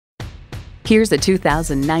Here's a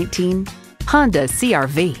 2019 Honda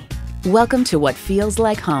CR-V. Welcome to what feels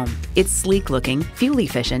like home. It's sleek-looking,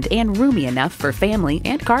 fuel-efficient, and roomy enough for family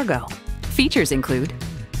and cargo. Features include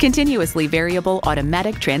continuously variable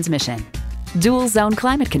automatic transmission, dual-zone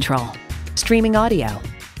climate control, streaming audio,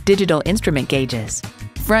 digital instrument gauges,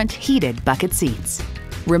 front heated bucket seats,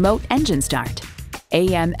 remote engine start,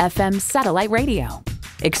 AM/FM satellite radio,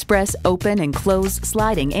 express open and close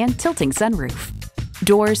sliding and tilting sunroof,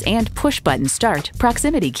 doors and push-button start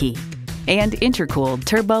proximity key, and intercooled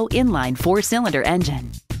turbo inline 4-cylinder engine.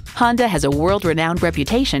 Honda has a world-renowned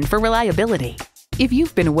reputation for reliability. If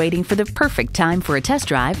you've been waiting for the perfect time for a test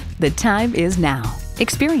drive, the time is now.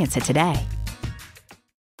 Experience it today.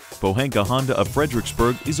 Pohanka Honda of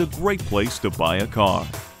Fredericksburg is a great place to buy a car.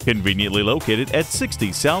 Conveniently located at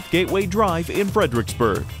 60 South Gateway Drive in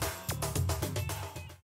Fredericksburg.